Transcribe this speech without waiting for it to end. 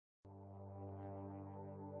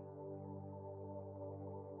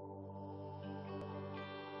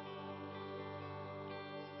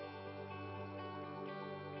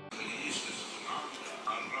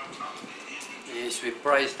Yes, we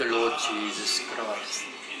praise the Lord Jesus Christ.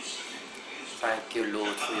 Thank you,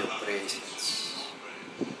 Lord, for your presence.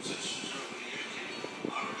 Yes.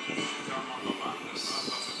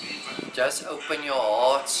 Just open your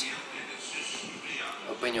hearts,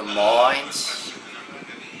 open your minds.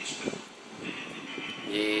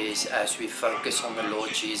 Yes, as we focus on the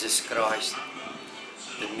Lord Jesus Christ.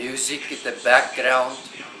 The music in the background,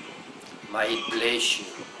 may it bless you.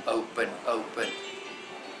 Open, open.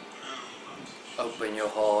 Open your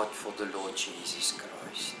heart for the Lord Jesus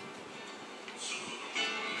Christ.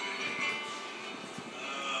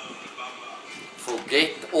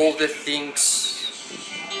 Forget all the things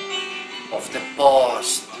of the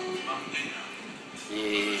past.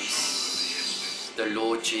 Yes, the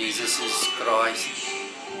Lord Jesus Christ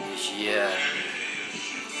is here.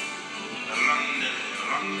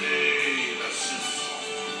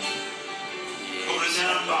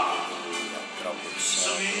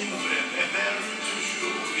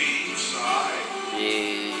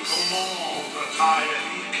 Yes.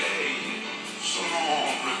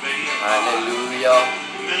 Hallelujah.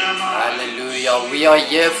 Hallelujah. We are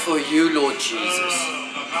here for you, Lord Jesus.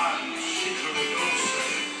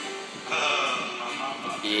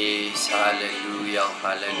 Yes. Hallelujah.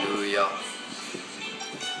 Hallelujah.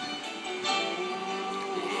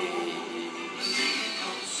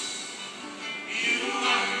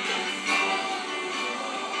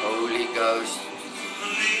 Holy Ghost,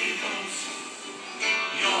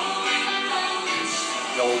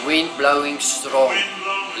 your wind blowing strong,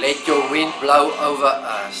 let your wind blow over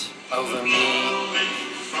us, over me.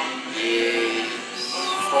 Yes,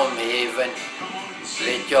 from heaven,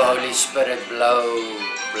 let your Holy Spirit blow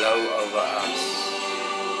over us.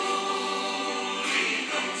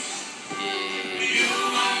 Yes.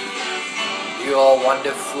 You are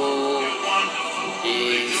wonderful.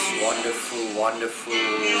 Yes, wonderful, wonderful.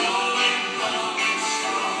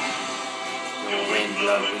 Your wind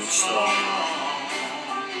blowing strong,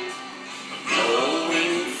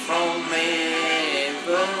 blowing from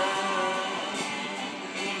heaven.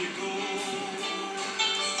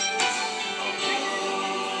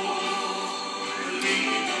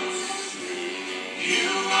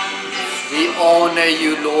 We honor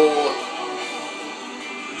you, Lord.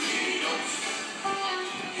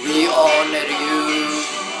 We honor you.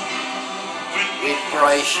 We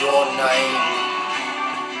praise your name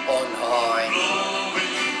on high.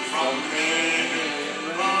 From heaven.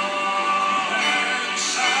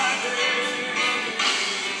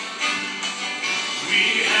 We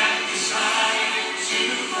have decided to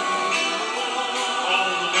go all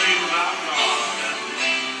the way without God.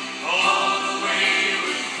 All the way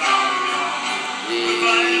without God.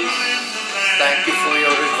 Yes. Thank you for your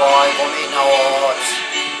revival in our hearts.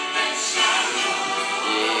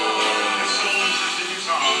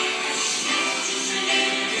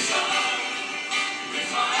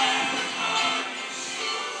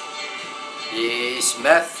 Yes,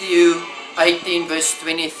 Matthew 18 verse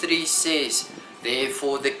 23 says,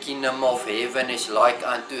 therefore the kingdom of heaven is like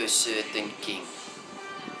unto a certain king,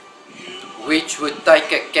 which would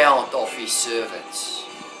take account of his servants.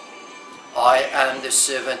 I am the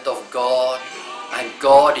servant of God, and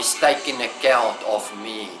God is taking account of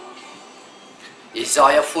me.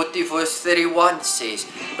 Isaiah 40 verse 31 says,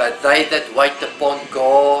 but they that wait upon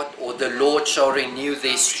God, or the Lord, shall renew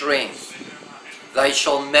their strength. They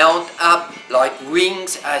shall mount up like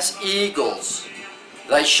wings as eagles.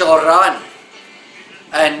 They shall run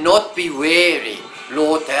and not be weary.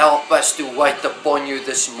 Lord, help us to wait upon you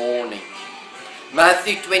this morning.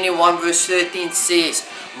 Matthew 21 verse 13 says,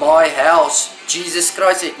 my house, Jesus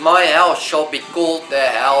Christ said, my house shall be called the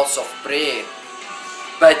house of prayer.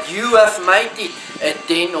 But you have made it a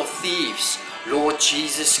den of thieves, Lord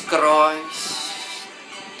Jesus Christ.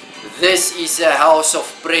 This is a house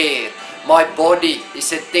of prayer. My body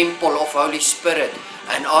is a temple of Holy Spirit,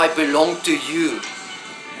 and I belong to you.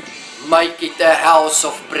 Make it a house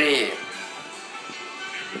of prayer.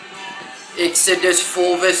 Exodus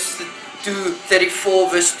 4 verse 34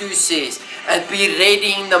 verse 2 says, and be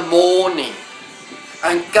ready in the morning,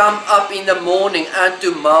 and come up in the morning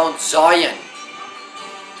unto Mount Zion,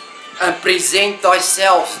 and present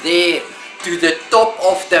thyself there to the top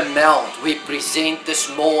of the mount. We present this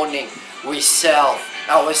morning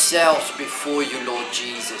ourselves before you, Lord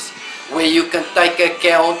Jesus, where you can take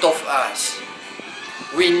account of us.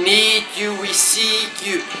 We need you, we seek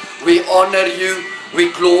you, we honor you,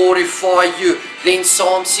 we glorify you. Then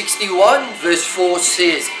Psalm 61 verse 4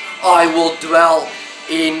 says, I will dwell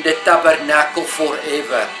in the tabernacle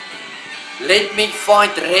forever. Let me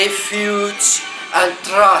find refuge and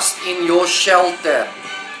trust in your shelter.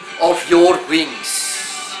 of your wings.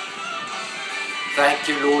 Thank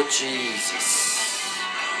you, Lord Jesus.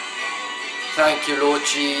 Thank you, Lord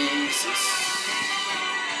Jesus.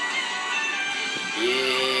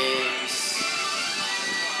 Yes.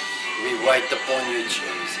 We wait upon you,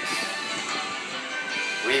 Jesus.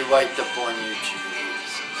 We wait upon you,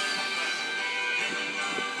 Jesus.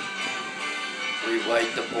 We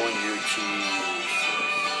wait upon you, Jesus.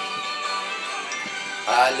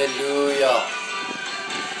 Hallelujah.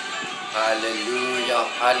 Hallelujah.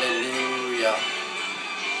 Hallelujah.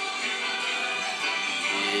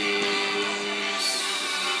 Yes.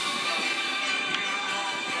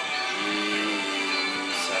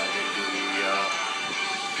 Yes. Hallelujah.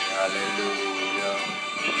 Hallelujah.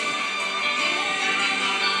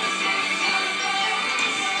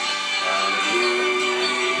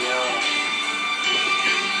 Hallelujah.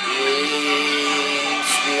 Yes.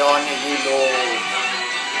 We honor you, Lord.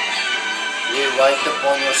 We wait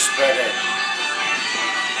upon your Spirit.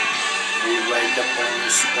 We wait upon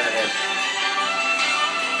your Spirit.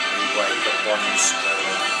 We wait upon your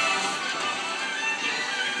Spirit.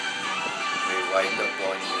 We wait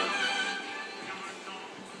upon you.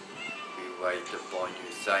 We wait upon you.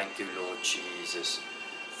 Thank you, Lord Jesus.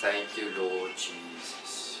 Thank you, Lord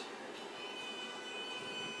Jesus.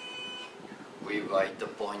 We wait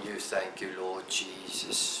upon you. Thank you, Lord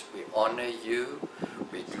Jesus. We honor you.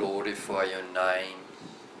 We glorify your name.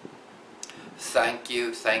 Thank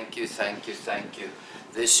you, thank you, thank you, thank you.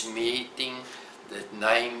 This meeting, the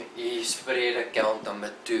name is prayer account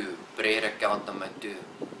number 2. Prayer account number 2.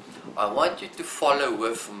 I want you to follow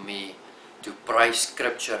with me to pray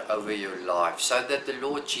scripture over your life so that the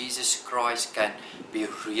Lord Jesus Christ can be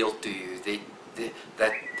real to you.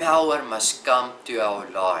 That power must come to our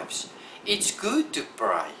lives. It's good to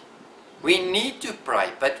pray. We need to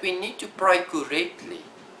pray, but we need to pray correctly.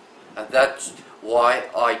 And that's why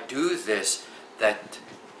I do this, that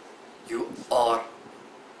you are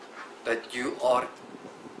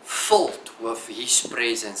filled with His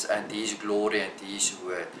presence and His glory and His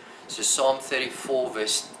word. So Psalm 34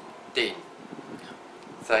 verse 10.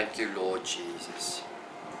 Thank you, Lord Jesus.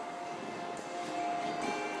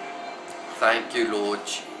 Thank you, Lord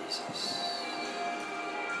Jesus.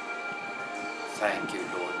 Thank you,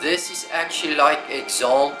 Lord. This is actually like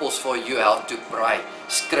examples for you how to pray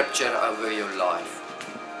scripture over your life.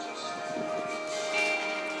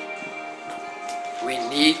 We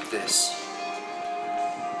need this.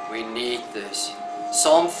 We need this.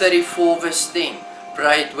 Psalm 34 verse 10.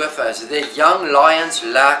 Pray it with us. The young lions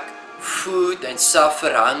lack food and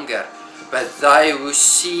suffer hunger, but they who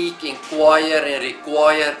seek, inquire and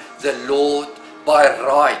require the Lord by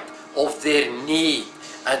right of their need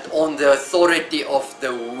and on the authority of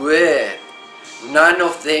the word, none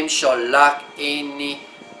of them shall lack any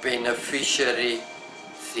beneficiary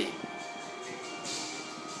thing.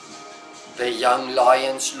 The young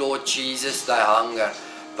lions, Lord Jesus, they hunger,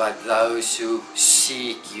 but those who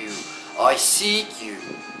seek you, I seek you.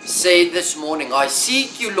 Say this morning, I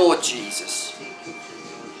seek you, Lord Jesus.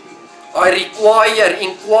 I require,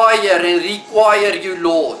 inquire and require you,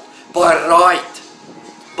 Lord, by right,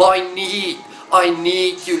 by need. I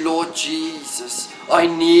need you, Lord Jesus. I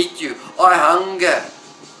need you. I hunger.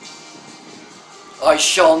 I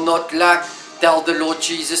shall not lack. Tell the Lord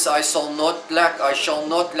Jesus, I shall not lack. I shall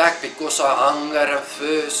not lack because I hunger and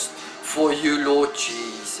thirst for you, Lord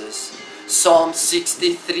Jesus. Psalm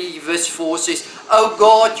 63 verse 4 says, O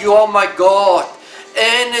God, you are my God.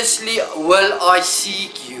 Earnestly will I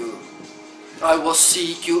seek you. I will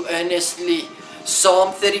seek you earnestly.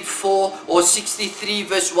 Psalm 34 or 63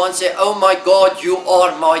 verse 1 say, Oh my God, you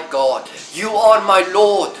are my God. You are my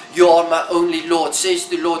Lord. You are my only Lord. Says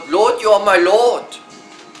the Lord, Lord, you are my Lord.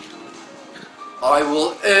 I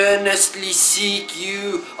will earnestly seek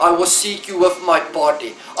you. I will seek you with my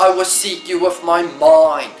body. I will seek you with my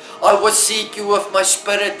mind. I will seek you with my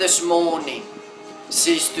spirit this morning.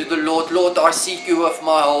 Says to the Lord, Lord, I seek you with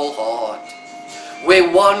my whole heart. Where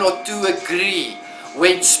one or two agree,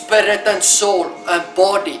 when spirit and soul and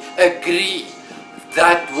body agree,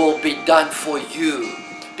 that will be done for you,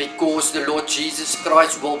 because the Lord Jesus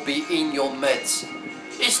Christ will be in your midst.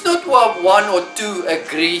 It's not what one or two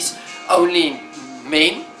agrees only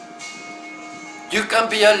men. You can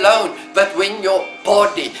be alone, but when your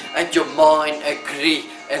body and your mind agree,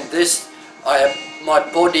 and this my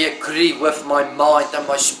body agree with my mind and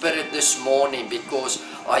my spirit this morning, because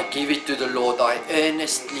I give it to the Lord. I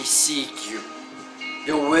earnestly seek you.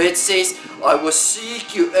 Your word says, I will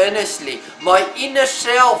seek you earnestly. My inner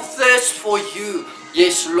self thirsts for you.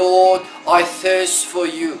 Yes, Lord, I thirst for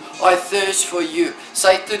you. I thirst for you.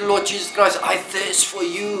 Say to the Lord Jesus Christ, I thirst for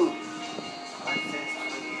you.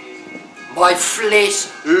 My flesh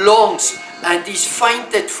longs and is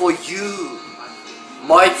fainted for you.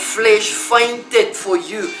 My flesh fainted for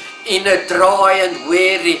you in a dry and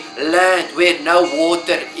weary land where no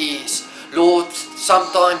water is. Lord,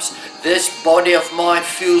 sometimes this body of mine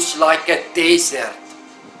feels like a desert.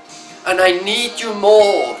 And I need you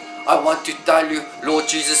more. I want to tell you, Lord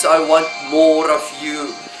Jesus, I want more of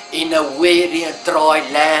you in a weary and dry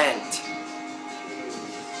land.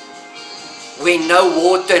 Where no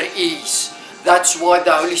water is. That's why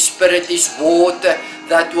the Holy Spirit is water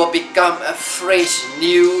that will become a fresh,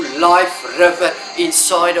 new life river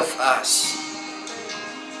inside of us.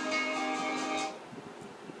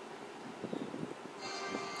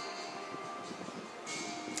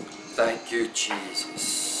 Thank you,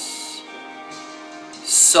 Jesus.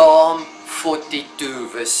 Psalm 42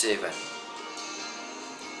 verse 7.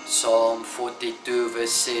 Psalm 42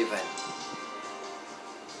 verse 7.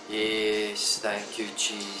 Yes, thank you,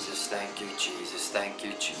 Jesus. Thank you, Jesus. Thank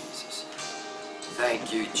you, Jesus.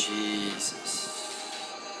 Thank you, Jesus.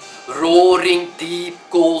 Roaring deep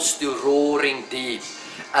calls to roaring deep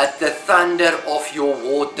at the thunder of your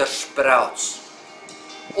water sprouts.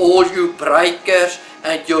 All you breakers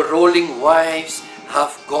and your rolling waves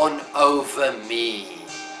have gone over me.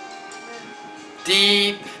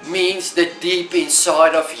 Deep means the deep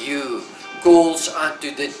inside of you calls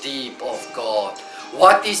unto the deep of God.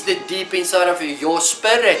 What is the deep inside of you? Your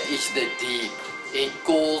spirit is the deep. It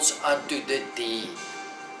calls unto the deep.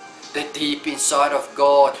 The deep inside of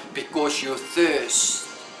God, because you thirst.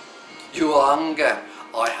 You hunger.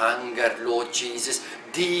 I hunger, Lord Jesus.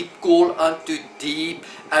 Deep call unto deep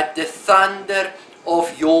at the thunder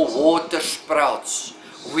of your water sprouts.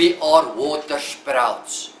 We are water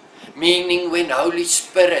sprouts. Meaning when Holy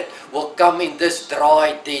Spirit will come in this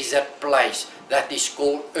dry desert place, that is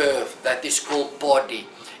called earth, that is called body.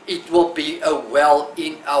 It will be a well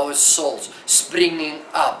in our souls, springing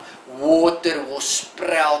up. Water will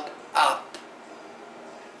sprout up.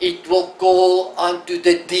 It will call unto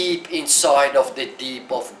the deep inside of the deep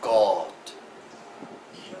of God.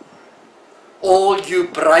 All you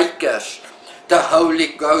breakers, the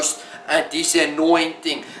Holy Ghost and His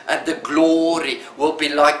anointing and the glory will be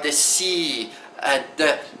like the sea and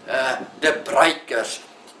the breakers.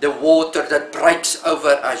 The water that breaks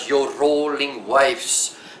over us, your rolling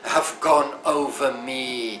waves have gone over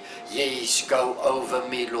me. Yes, go over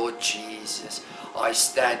me, Lord Jesus. I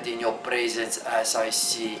stand in your presence as I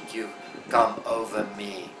seek you. Come over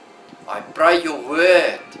me. I pray your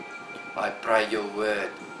word. I pray your word.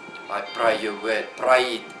 I pray your word.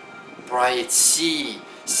 Pray it. Pray it. See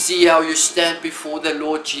how you stand before the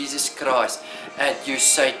Lord Jesus Christ. And you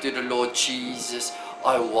say to the Lord Jesus,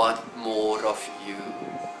 I want more of you.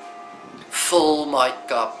 Fill my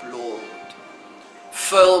cup, Lord.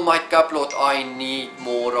 Fill my cup, Lord. I need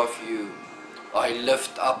more of you. I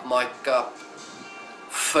lift up my cup.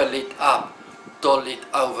 Fill it up till it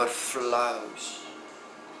overflows.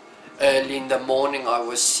 Early in the morning I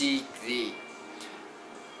will seek thee.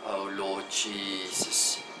 Oh Lord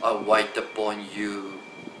Jesus, I wait upon you.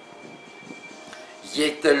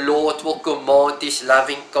 Yet the Lord will command His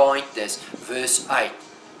loving kindness. Verse 8.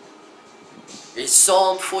 In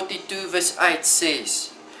Psalm 42 verse 8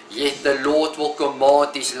 says, yet the Lord will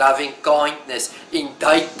command His loving kindness in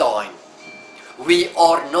daytime. We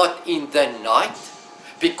are not in the night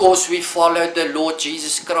because we follow the Lord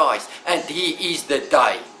Jesus Christ and He is the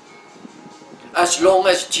day. As long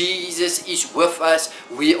as Jesus is with us,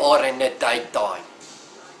 we are in the daytime.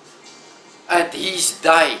 And His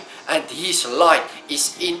day and His light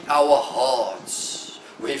is in our hearts.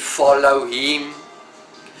 We follow Him.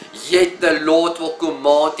 Yet the Lord will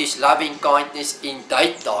command His loving kindness in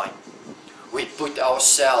daytime. We put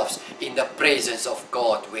ourselves in the presence of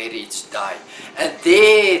God where it's day. And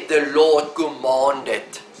there the Lord commanded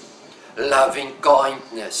loving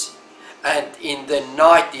kindness. And in the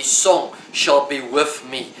night His song shall be with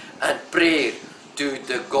me, and prayer to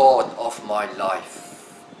the God of my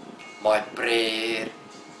life. My prayer,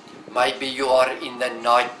 maybe you are in the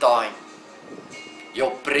night time.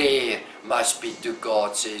 Your prayer must be to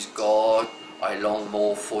God. Says, God, I long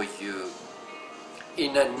more for you.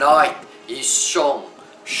 In the night His song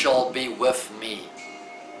shall be with me.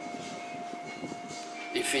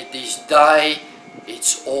 If it is day,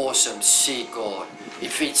 it's awesome, see God.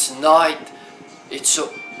 If it's night, it's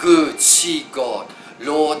so good, see God.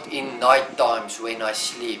 Lord, in night times when I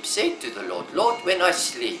sleep, say to the Lord, Lord, when I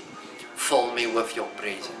sleep, fill me with your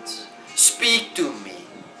presence. Speak to me.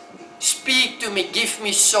 Speak to me. Give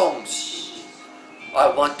me songs. I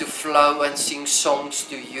want to flow and sing songs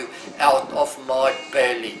to you. Out of my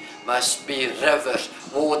belly must be rivers,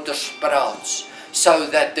 water sprouts. so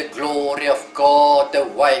that the glory of God, the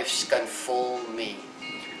waves can fill me.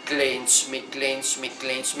 Cleanse me, cleanse me,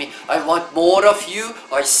 cleanse me. I want more of you.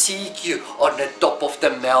 I seek you on the top of the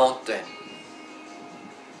mountain.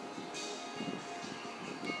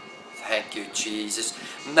 Thank you, Jesus.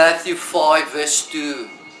 Matthew 5 verse 2.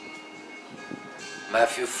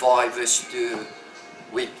 Matthew 5 verse 2.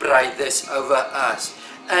 We pray this over us.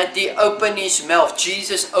 And he opened his mouth.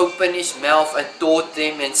 Jesus opened his mouth and taught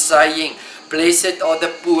them and saying, Blessed are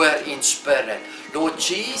the poor in spirit. Lord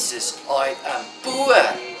Jesus, I am poor.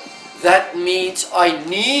 That means I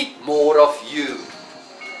need more of you.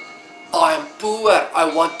 I am poor.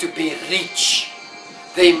 I want to be rich.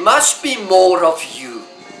 There must be more of you.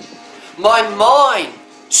 My mind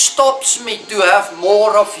stops me to have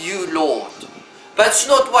more of you, Lord. But it's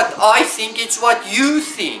not what I think, it's what you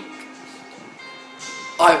think.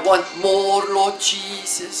 I want more, Lord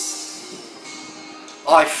Jesus.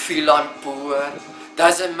 I feel I'm poor.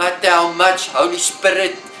 Doesn't matter how much Holy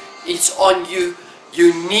Spirit is on you.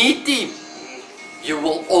 You need Him. You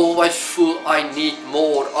will always feel I need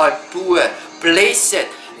more. I'm poor. Blessed.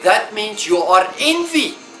 That means you are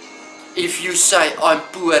envied. If you say, I'm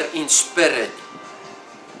poor in spirit.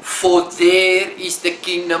 For there is the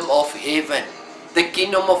kingdom of heaven. The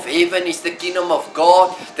kingdom of heaven is the kingdom of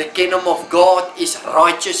God. The kingdom of God is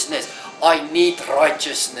righteousness. I need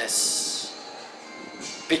righteousness.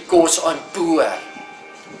 Because I'm poor.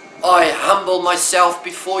 I humble myself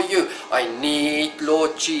before you. I need,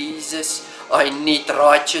 Lord Jesus. I need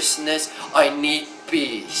righteousness. I need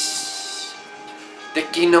peace. The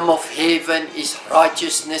kingdom of heaven is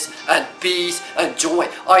righteousness and peace and joy.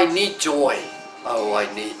 I need joy. Oh,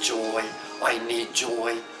 I need joy. I need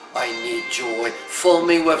joy. I need joy. Fill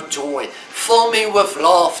me with joy. Fill me with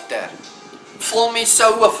laughter. Fill me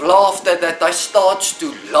so with laughter that I start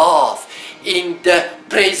to laugh in the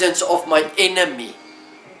presence of my enemy.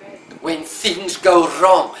 When things go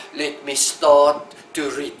wrong, let me start to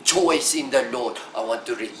rejoice in the Lord. I want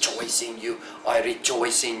to rejoice in you. I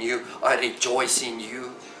rejoice in you. I rejoice in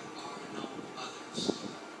you.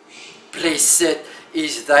 Blessed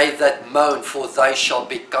is they that mourn, for they shall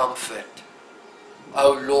be comforted.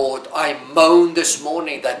 Oh Lord, I moan this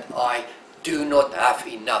morning that I do not have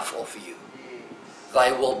enough of you.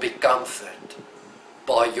 They will be comforted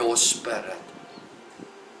by your Spirit.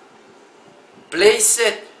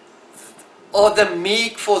 Blessed are the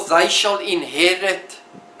meek, for they shall inherit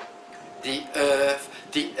the earth.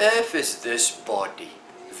 The earth is this body.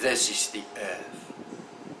 This is the earth.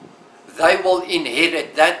 They will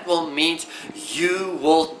inherit. That will mean you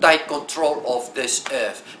will take control of this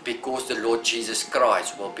earth because the Lord Jesus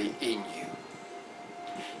Christ will be in you.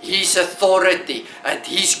 His authority and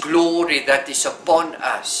His glory that is upon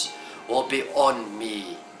us will be on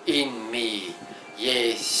me, in me.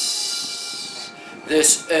 Yes.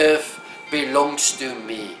 This earth belongs to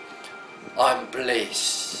me. I'm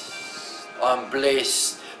blessed. I'm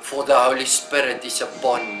blessed, for the Holy Spirit is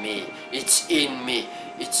upon me. It's in me.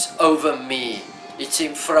 It's over me. It's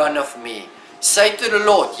in front of me. Say to the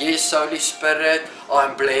Lord, yes, Holy Spirit,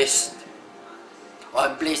 I'm blessed.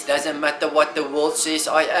 I'm blessed. Doesn't matter what the world says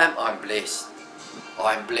I am. I'm blessed.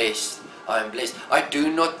 I'm blessed. I'm blessed. I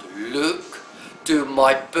do not look to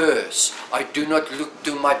my purse. I do not look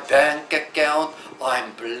to my bank account.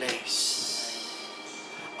 I'm blessed.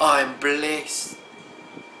 I'm blessed.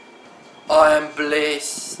 I am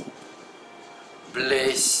blessed.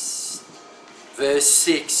 Blessed. Verse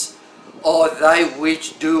 6. Are they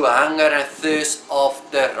which do hunger and thirst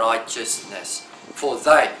after righteousness, for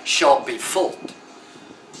they shall be filled.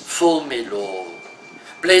 Fill me, Lord.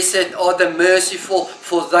 Blessed are the merciful,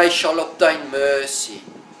 for they shall obtain mercy.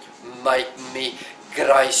 Make me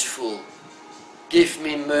graceful. Give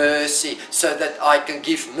me mercy, so that I can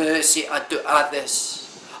give mercy unto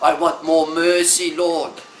others. I want more mercy,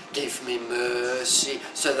 Lord. Give me mercy,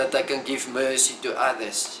 so that I can give mercy to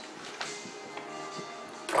others.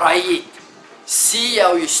 Pray it. See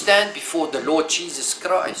how you stand before the Lord Jesus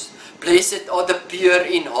Christ. Blessed are the pure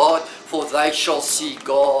in heart, for they shall see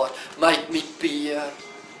God. Make me pure.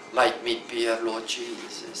 Make me pure, Lord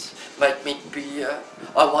Jesus. Make me pure.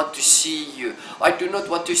 I want to see you. I do not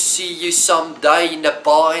want to see you someday in the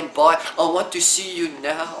by and by. I want to see you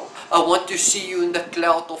now. I want to see you in the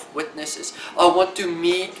cloud of witnesses. I want to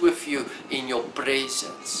meet with you in your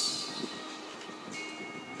presence.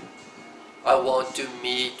 I want to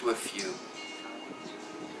meet with you.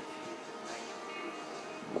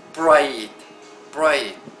 Pray it. Pray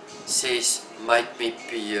it. Says, make me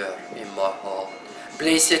pure in my heart.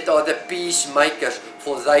 Blessed are the peacemakers,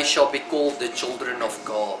 for they shall be called the children of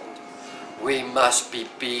God. We must be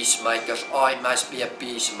peacemakers. I must be a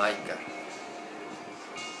peacemaker.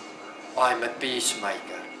 I'm a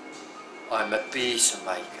peacemaker. I'm a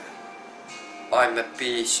peacemaker. I'm a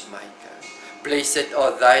peacemaker. Blessed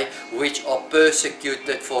are they which are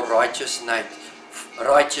persecuted for righteousness'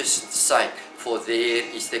 sake, for there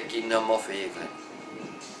is the kingdom of heaven.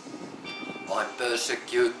 I'm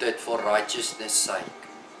persecuted for righteousness' sake.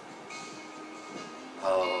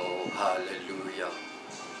 Oh, hallelujah.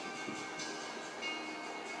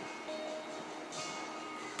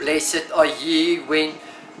 Blessed are ye when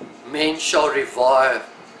men shall revile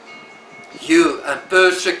you and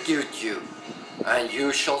persecute you, and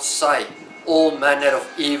you shall say all manner of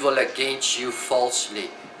evil against you falsely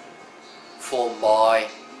for my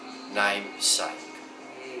name's sake.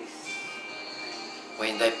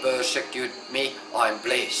 When they persecute me, I'm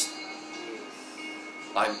blessed.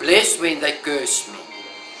 I'm blessed when they curse me.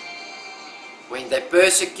 When they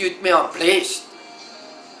persecute me, I'm blessed.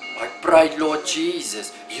 I prayed, Lord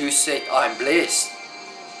Jesus, you said I'm blessed.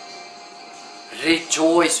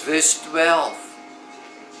 Rejoice, verse 12.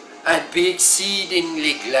 And be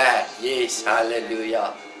exceedingly glad. Yes,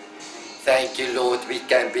 hallelujah. Thank you, Lord, we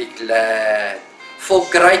can be glad. For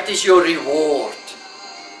great is your reward.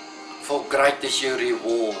 For great is your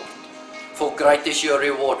reward. For great is your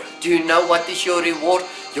reward. Do you know what is your reward?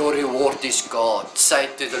 Your reward is God. Say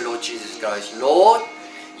to the Lord Jesus Christ, Lord,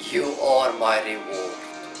 you are my reward.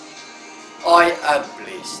 I am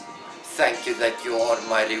blessed. Thank you that you are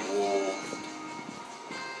my reward.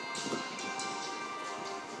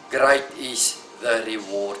 Great is the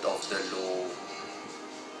reward of the Lord.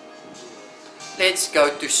 Let's go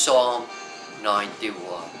to Psalm 91.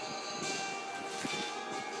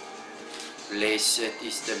 Blessed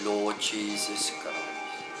is the Lord Jesus Christ.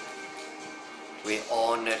 We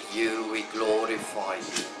honor you, we glorify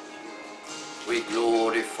you. We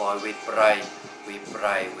glorify, we pray, we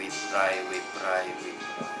pray, we pray, we pray, we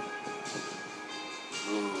pray.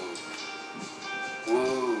 Move,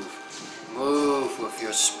 move. Move with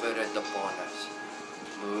your spirit upon us.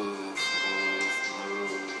 Move, move,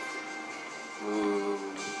 move, move.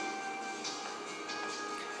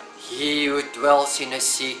 He who dwells in a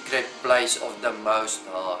secret place of the Most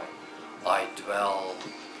High, I dwell.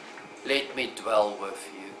 Let me dwell with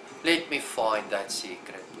you. Let me find that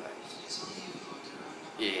secret place.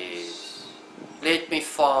 Yes. Let me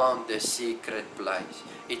find the secret place.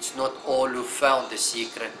 It's not all who found the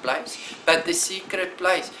secret place, but the secret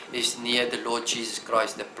place is near the Lord Jesus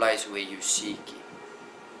Christ, the place where you seek Him.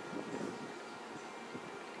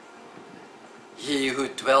 He who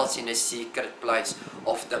dwells in a secret place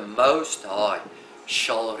of the Most High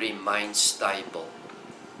shall remain stable.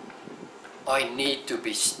 I need to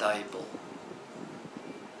be stable.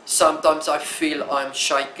 Sometimes I feel I'm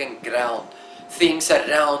shaken ground. Things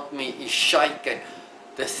around me is shaken.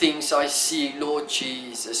 The things I see, Lord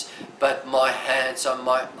Jesus, but my hands and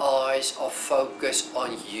my eyes are focused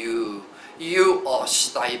on you. You are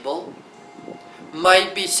stable.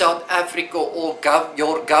 Maybe South Africa or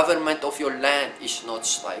your government of your land is not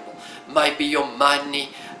stable. Maybe your money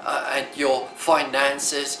and your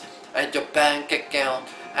finances and your bank account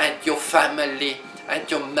and your family and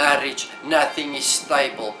your marriage, nothing is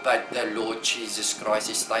stable, but the Lord Jesus Christ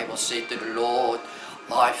is stable. Say to the Lord,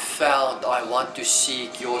 I want to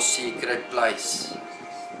seek your secret place.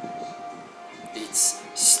 It's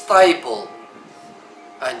stable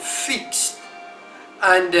and fixed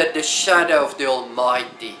under the shadow of the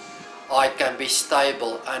Almighty. I can be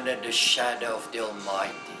stable under the shadow of the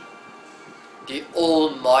Almighty. The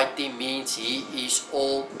Almighty means He is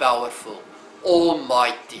all-powerful,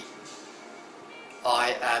 almighty.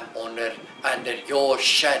 I am under your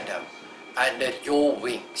shadow, under your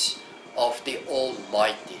wings of the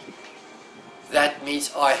Almighty. That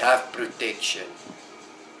means I have protection.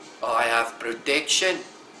 I have protection.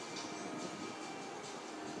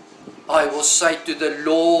 I will say to the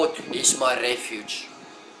Lord, He's my refuge.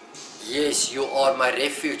 Yes, you are my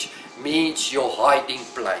refuge, means your hiding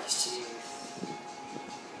place.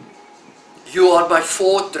 You are my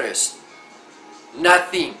fortress.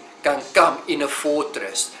 Nothing can come in a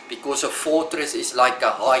fortress, because a fortress is like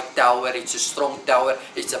a high tower, it's a strong tower,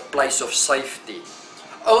 it's a place of safety.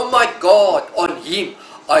 Oh my God, on Him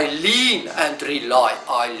I lean and rely.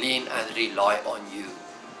 I lean and rely on you.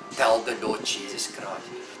 Tell the Lord Jesus Christ.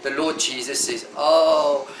 The Lord Jesus says,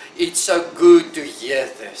 oh, it's so good to hear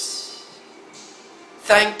this.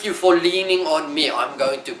 Thank you for leaning on me. I'm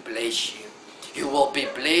going to bless you. You will be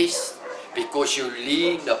blessed because you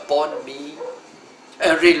lean upon me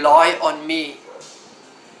and rely on me.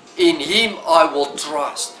 In Him I will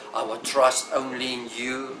trust. I will trust only in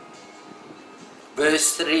you.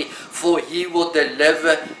 Verse 3, for He will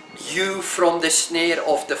deliver you from the snare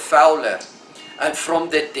of the fowler and from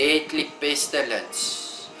the deadly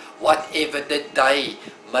pestilence, whatever the day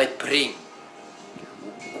may bring,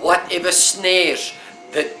 whatever snares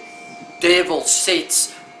the devil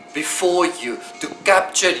sets before you to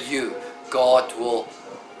capture you, God will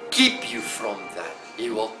keep you from that. He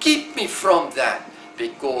will keep me from that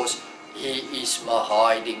because He is my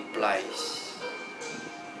hiding place.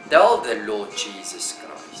 Tell the Lord Jesus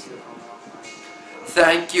Christ.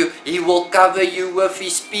 Thank you. He will cover you with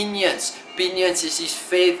His pinions. Pinions is His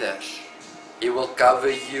feathers. He will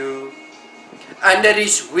cover you. Under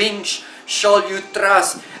His wings shall you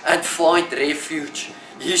trust and find refuge.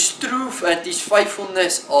 His truth and His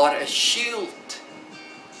faithfulness are a shield.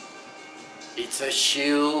 It's a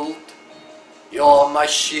shield. You are my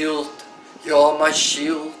shield. You are my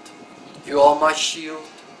shield. You are my shield.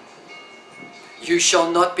 You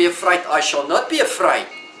shall not be afraid. I shall not be afraid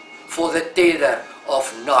for the terror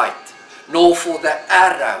of night, nor for the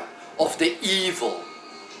arrow of the evil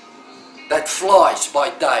that flies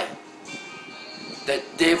by day. The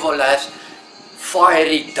devil has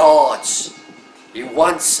fiery darts. He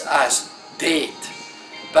wants us dead.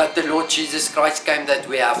 But the Lord Jesus Christ came that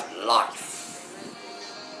we have life.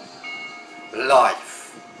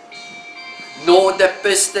 Life. Nor the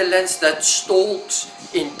pestilence that stalks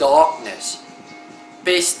in darkness.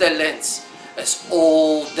 Pestilence is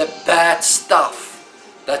all the bad stuff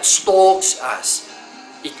that stalks us.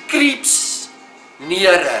 It creeps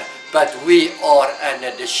nearer, but we are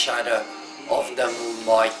under the shadow of the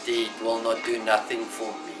Almighty. It will not do nothing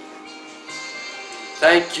for me.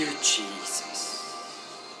 Thank you, Jesus.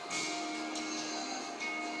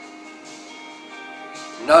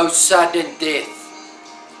 No sudden death,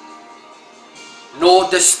 nor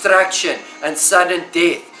distraction and sudden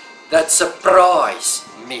death that surprise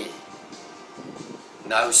me.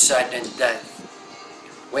 No sudden death.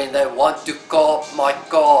 When they want to carp my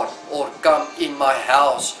car or come in my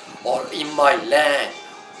house or in my land,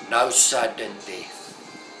 no sudden death.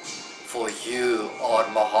 For you are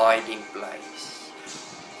my hiding place.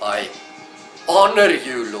 I honor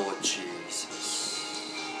you, Lord Jesus.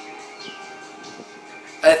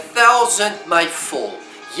 1,000 may fall.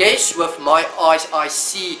 Yes, with my eyes I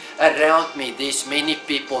see around me there's many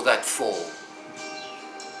people that fall.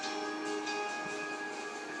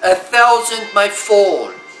 1,000 may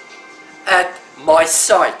fall at my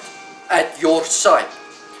side, at your side,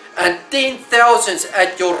 and 10,000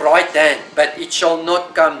 at your right hand, but it shall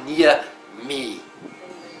not come near me.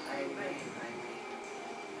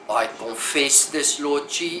 I confess this, Lord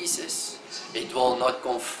Jesus. It will not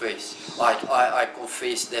confess. I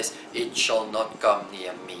confess this. It shall not come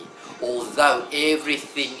near me. Although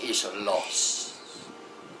everything is lost,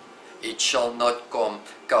 it shall not come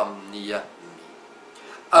near me.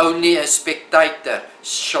 Only a spectator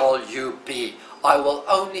shall you be. I will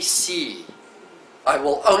only see. I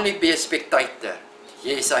will only be a spectator.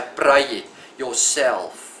 Yes, I pray it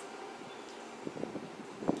yourself.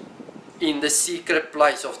 In the secret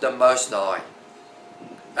place of the Most High,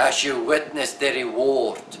 as you witness the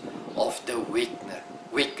reward of the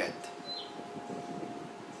wicked.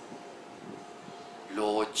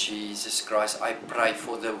 Lord Jesus Christ, I pray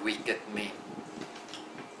for the wicked men.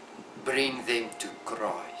 Bring them to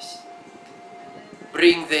Christ.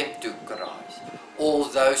 Bring them to Christ. All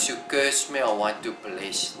those who curse me, I want to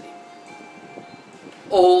bless them.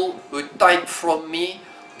 All who take from me,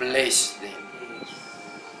 bless them.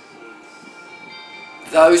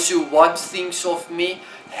 Those who want things of me,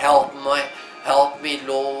 help me,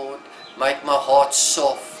 Lord. Make my heart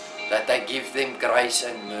soft, that I give them grace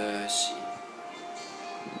and mercy.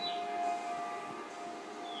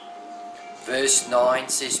 Verse 9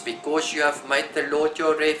 says, because you have made the Lord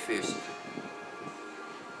your refuge,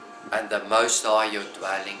 and the Most High your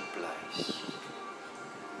dwelling place.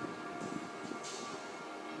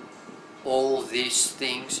 All these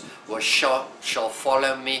things shall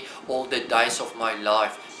follow me all the days of my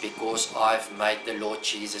life, because I've made the Lord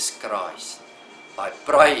Jesus Christ. I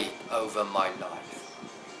pray it over my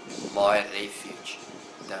life. My refuge.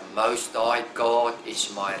 The Most High God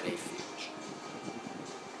is my refuge.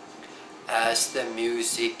 As the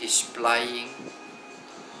music is playing,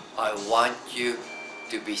 I want you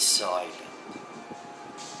to be silent.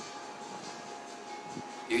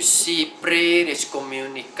 You see, prayer is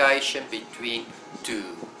communication between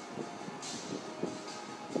two.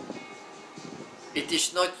 It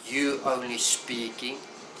is not you only speaking.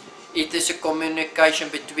 It is a communication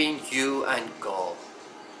between you and God.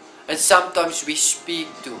 And sometimes we speak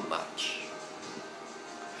too much.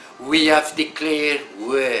 We have declared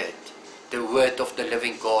the word of the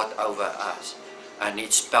living God over us. And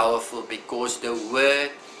it's powerful because the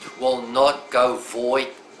word will not go void,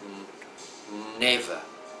 Never.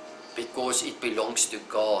 Because it belongs to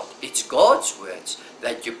God. It's God's words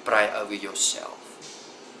that you pray over yourself.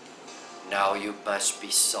 Now you must be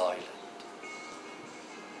silent.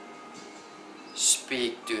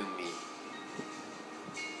 Speak to me.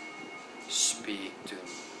 Speak to me.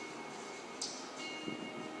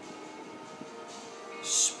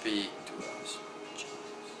 Speak to us, Jesus.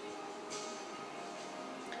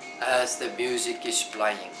 As the music is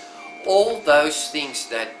playing, all those things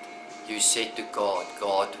that you said to God,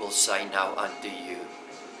 God will say now unto you,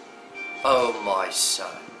 oh my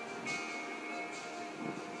son,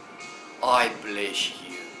 I bless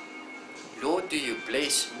you. Lord, do you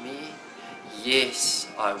bless me? Yes,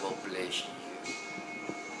 I will bless you.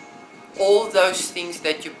 All those things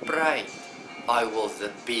that you prayed, I will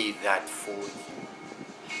be that for you.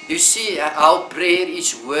 You see, how prayer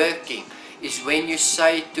is working is when you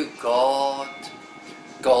say to God,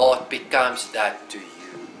 God becomes that to you.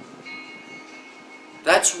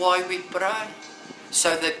 That's why we pray,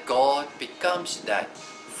 so that God becomes that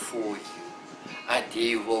for you. And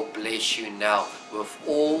He will bless you now with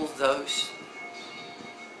all those.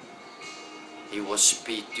 He will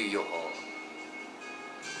speak to your heart.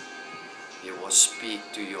 He will speak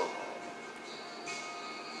to your heart.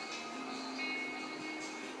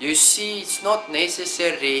 You see, it's not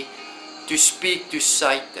necessary to speak to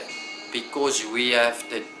Satan, because we have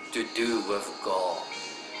to do with God.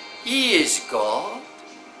 He is God.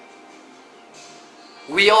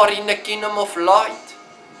 We are in the kingdom of light.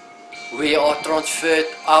 We are transferred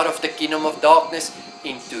out of the kingdom of darkness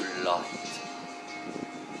into light.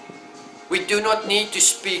 We do not need to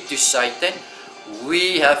speak to Satan.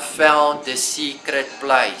 We have found the secret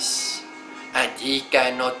place, and he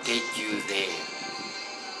cannot take you there.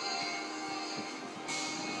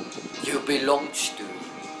 You belong to him.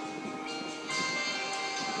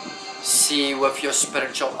 See with your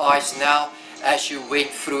spiritual eyes now as you went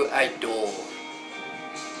through a door.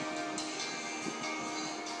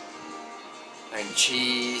 And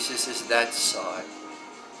Jesus is that side.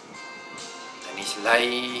 And He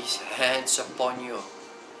lays hands upon you.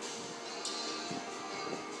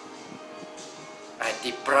 And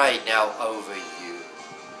He prays now over you.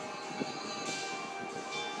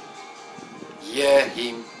 Hear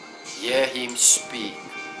Him speak.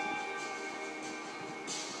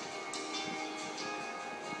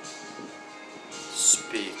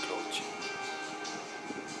 Speak, Lord Jesus.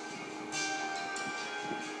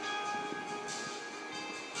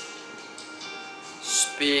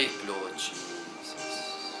 Speak, Lord Jesus.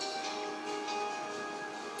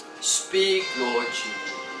 Speak, Lord Jesus.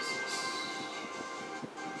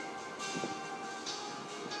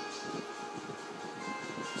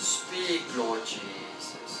 Speak, Lord Jesus.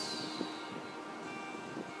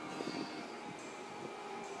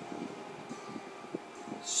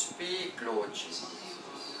 Speak, Lord Jesus.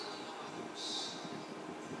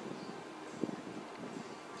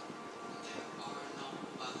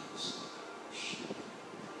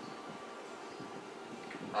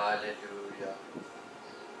 Hallelujah.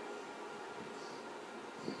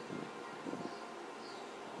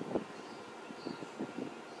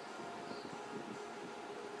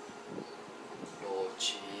 Lord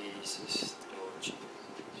Jesus, Lord Jesus.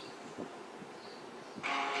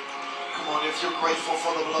 Come on, if you're grateful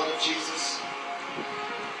for the blood of Jesus,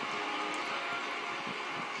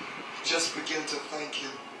 just begin to thank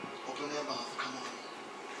Him. Open your mouth, come on.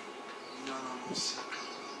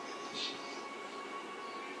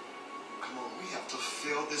 Come on, we have to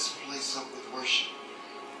fill this place up with worship.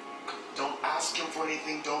 Don't ask Him for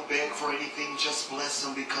anything, don't beg for anything, just bless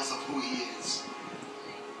Him because of who He is.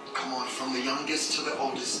 Come on, from the youngest to the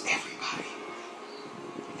oldest, everybody.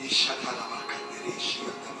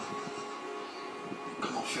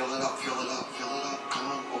 Come on, fill it up, fill it up, fill it up. Come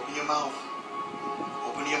on, open your mouth.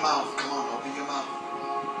 Open your mouth, come on, open your mouth.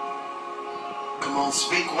 Come on,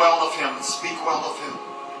 speak well of Him, speak well of Him.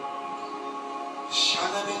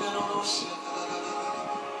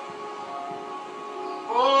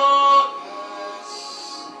 Oh,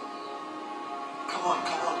 yes. Come on,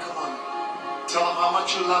 come on, come on. Tell Him how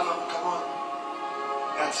much you love Him, come on.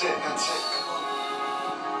 That's it, come on.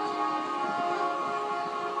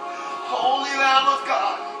 Holy Lamb of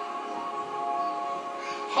God.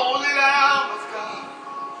 Holy Lamb of God.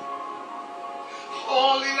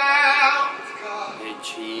 Holy Lamb of God. Hey,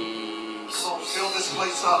 Jesus. Come on, fill this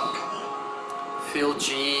place up, come on. Feel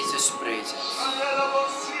Jesus' presence. Feel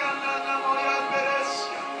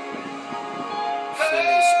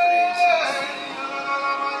His presence.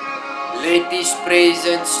 Let His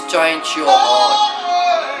presence change your heart.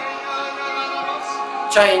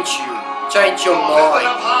 Change you. Change your mind.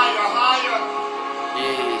 Higher, higher.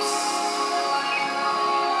 Yes.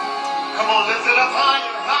 Come on, lift it up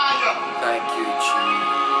higher, higher. Thank you,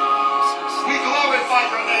 Jesus. We glorify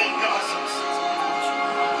your name, God.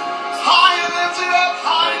 Higher, lift it up,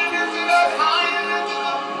 higher, lift it up, higher, lift it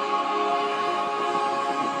up.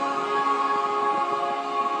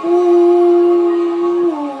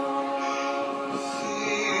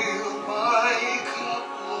 Fill my cup,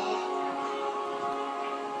 Lord.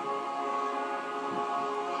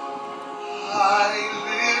 I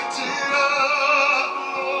lift it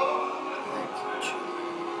up, Lord. Thank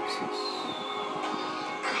you, Jesus.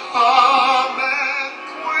 Come and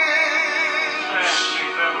quench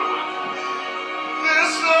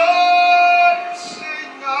this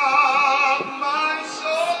thirsting of my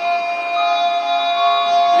soul.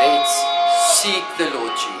 Let's seek the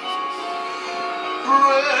Lord Jesus.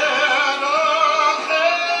 Bread of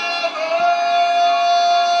heaven,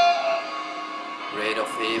 Bread of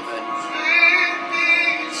heaven. feed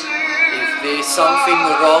me till If there's something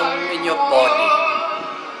wrong in your body,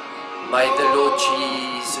 may the Lord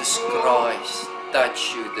Jesus Christ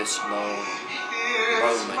touch you this moment.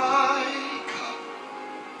 here's my cup.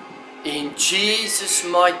 In Jesus'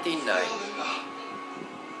 mighty name.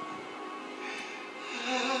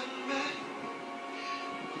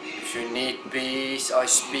 If you need peace, I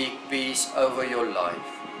speak peace over your life.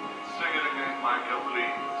 Sing it again, Michael,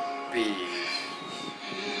 please. Peace.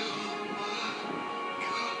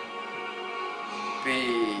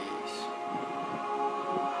 Peace.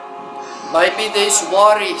 Maybe there's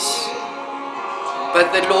worries,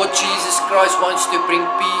 but the Lord Jesus Christ wants to bring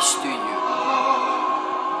peace to you.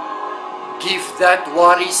 Give that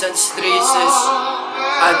worries and stresses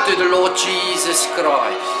unto the Lord Jesus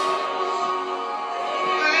Christ.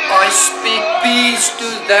 I speak peace to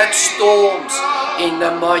that storms in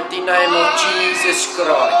the mighty name of Jesus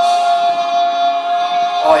Christ.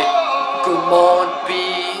 I command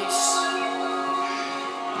peace.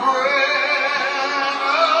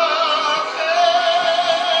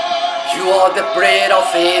 You are the bread of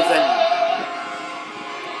heaven.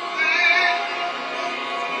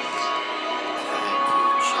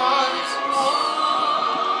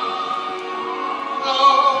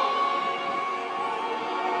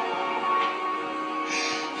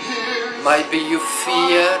 Maybe you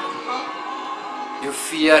fear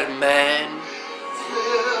man,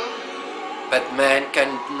 but man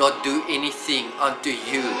cannot do anything unto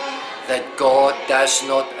you that God does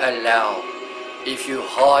not allow. If you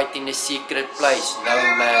hide in a secret place, no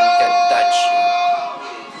man can touch you.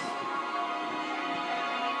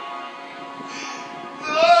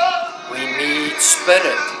 We need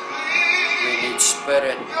spirit. We need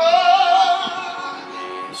spirit.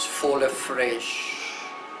 It's full of fresh.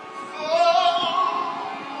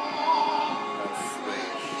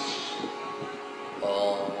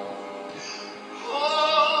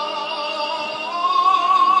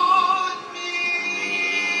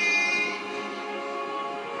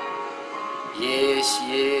 Yes,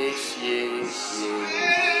 yes, yes, yes.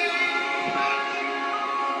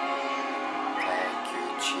 Thank you,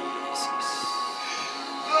 Jesus.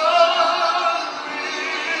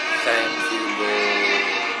 Thank you,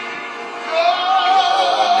 Lord. We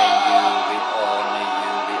honor you, we honor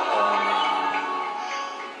you, we honor you.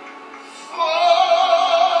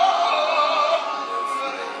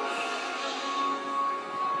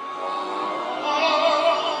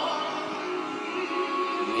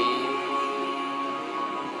 Me.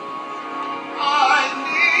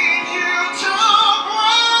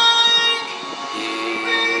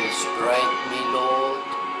 Yes, break me, Lord.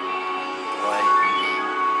 Break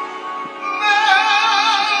me.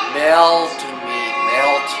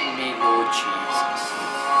 Melt me, Lord Jesus.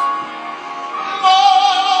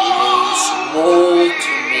 Yes, mold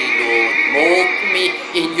me, Lord. Mold me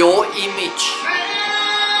in your image.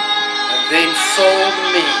 And then fill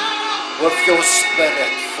me with your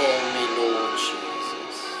spirit. Fill me, Lord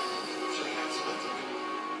Jesus.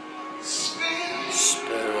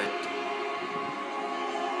 Spirit.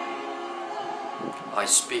 I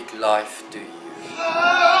speak life to you.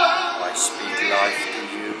 I speak life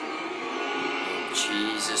to you. In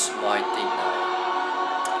Jesus' mighty name.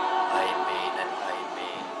 Amen and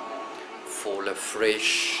amen. Fall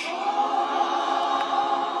afresh.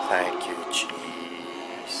 Thank you,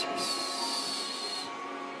 Jesus.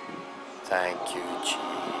 Thank you,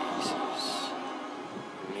 Jesus.